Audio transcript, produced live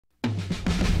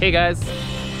Hey guys,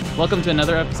 welcome to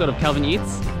another episode of Calvin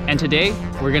Eats, and today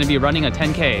we're going to be running a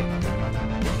 10K.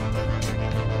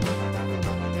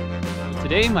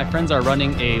 Today my friends are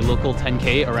running a local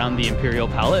 10K around the Imperial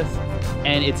Palace,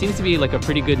 and it seems to be like a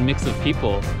pretty good mix of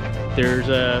people. There's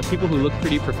people who look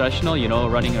pretty professional, you know,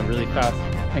 running a really fast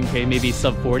 10K, maybe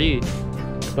sub 40.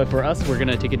 But for us, we're going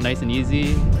to take it nice and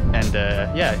easy and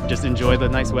yeah, just enjoy the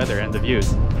nice weather and the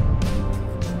views.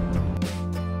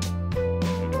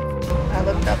 I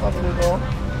looked up on Google.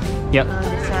 Yep. They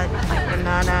said like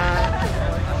banana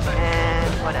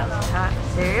and what else?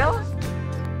 Cereal?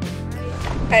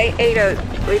 I ate it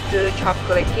with the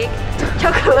chocolate cake.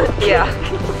 Chocolate? Yeah.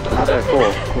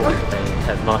 cool.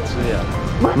 Matsuya.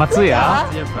 Matsuya?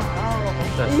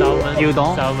 The salmon.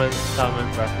 Udon? Salmon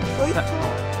breakfast.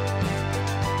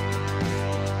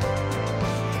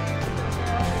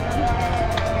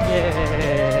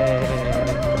 Yay!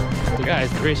 So guys,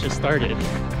 the race just started.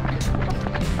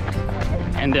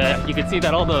 And you can see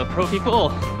that all the pro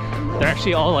people, they're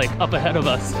actually all like up ahead of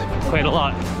us quite a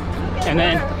lot. And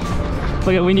then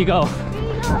look at Winnie go.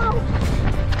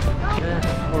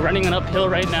 We're running an uphill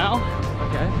right now.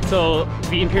 Okay. So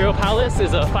the Imperial Palace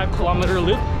is a 5-kilometer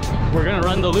loop. We're gonna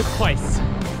run the loop twice.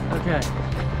 Okay.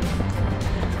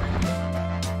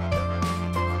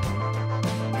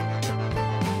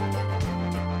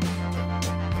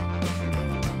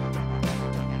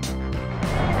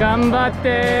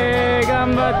 Ganbatte!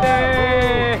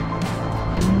 Ganbatte!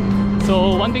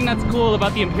 So one thing that's cool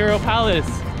about the Imperial Palace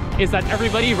is that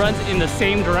everybody runs in the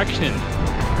same direction,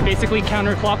 basically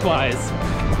counterclockwise.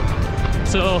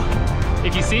 So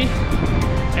if you see,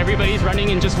 everybody's running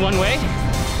in just one way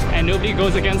and nobody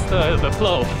goes against the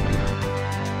flow.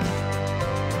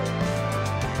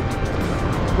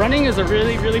 Running is a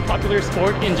really popular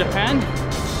sport in Japan,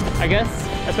 I guess,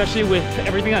 especially with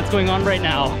everything that's going on right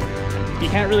now. You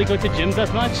can't really go to gyms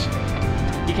as much.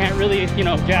 You can't really, you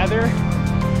know, gather.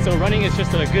 So running is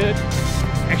just a good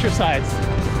exercise.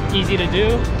 Easy to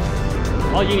do.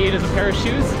 All you need is a pair of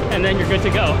shoes and then you're good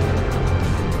to go.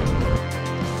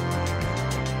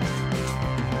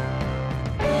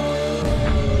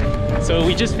 So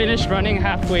we just finished running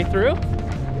halfway through.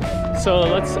 So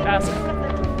let's ask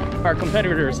our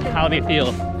competitors how they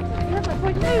feel.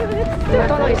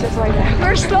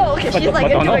 We're slow because she's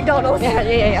like into McDonald's.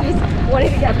 Yeah.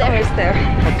 Wanting to get there. There.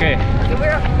 Okay.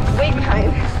 We're way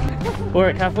behind.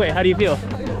 We're halfway. How do you feel?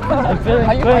 I'm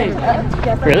feeling great.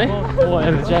 Really? More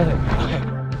energetic.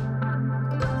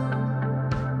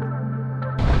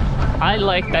 I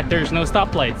like that there's no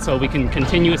stoplight, so we can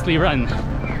continuously run.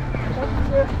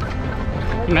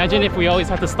 Imagine if we always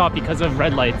had to stop because of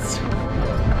red lights.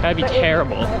 That'd be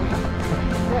terrible.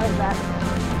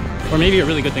 Or maybe a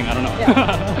really good thing, I don't know.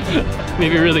 Yeah.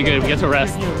 Maybe really good, we get to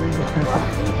rest.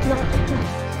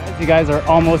 You guys are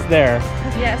almost there.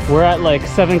 Yes. We're at like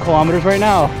 7 kilometers right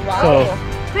now. Wow. So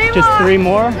just 3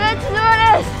 more. Let's do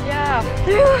this! Yeah.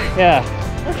 3 more. Yeah.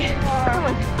 Okay. Come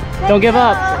on. Don't give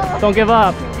up. Don't give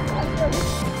up.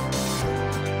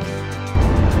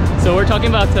 So we're talking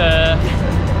about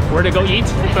where to go eat,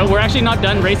 but we're actually not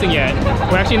done racing yet.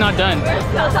 We're actually not done.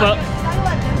 But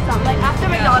like after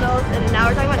McDonald's, and now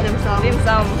we're talking about dim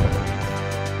sum.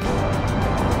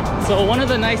 So one of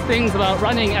the nice things about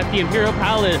running at the Imperial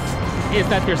Palace is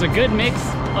that there's a good mix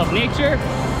of nature,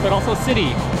 but also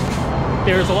city.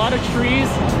 There's a lot of trees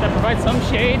that provide some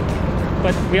shade,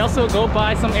 but we also go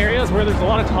by some areas where there's a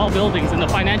lot of tall buildings in the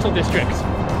financial district.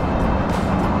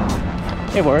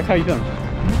 Hey Warwick, how you doing?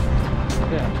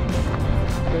 Yeah.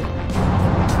 Good.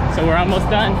 So we're almost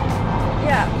done.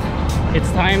 Yeah.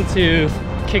 It's time to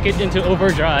kick it into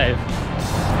overdrive.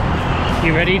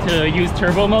 You ready to use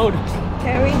turbo mode?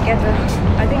 Can we get the...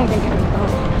 I think I can get the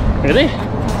phone. Really?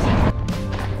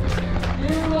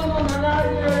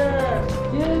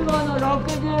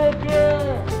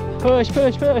 Push.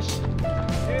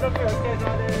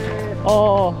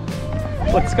 Oh,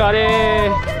 let's got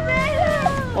it.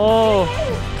 Oh,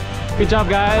 good job,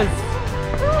 guys.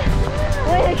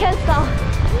 Wait, I can't stop.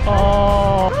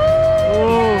 Oh,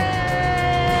 ooh.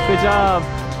 Good job.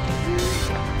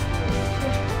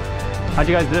 How'd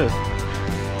you guys do?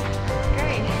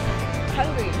 Great.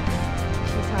 Hungry.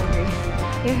 She's hungry.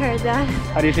 You heard that?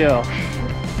 How do you feel?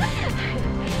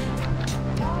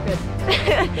 Good.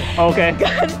 Okay.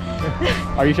 Good.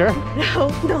 Are you sure?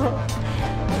 No.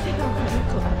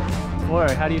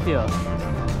 Warwick, how do you feel?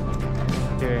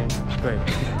 Doing great.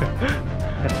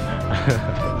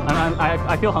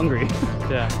 I feel hungry.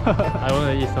 Yeah. I want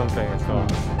to eat something as well.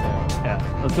 Yeah,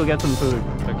 let's go get some food.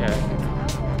 Okay.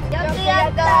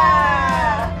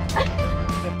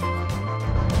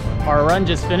 Our run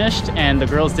just finished and the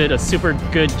girls did a super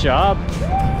good job.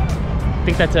 I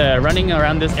think that running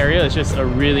around this area is just a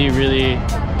really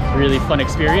fun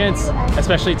experience,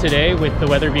 especially today with the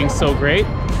weather being so great.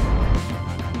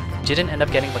 Didn't end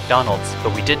up getting McDonald's,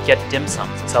 but we did get dim sum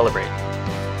to celebrate.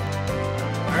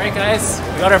 Alright guys,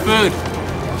 we got our food.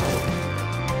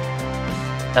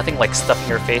 Nothing like stuffing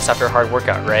your face after a hard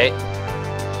workout, right?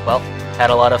 Well,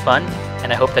 had a lot of fun,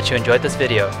 and I hope that you enjoyed this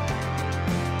video.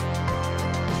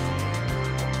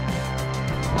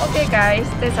 Okay guys,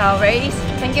 that's our race.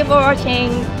 Thank you for watching.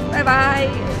 Bye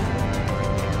bye.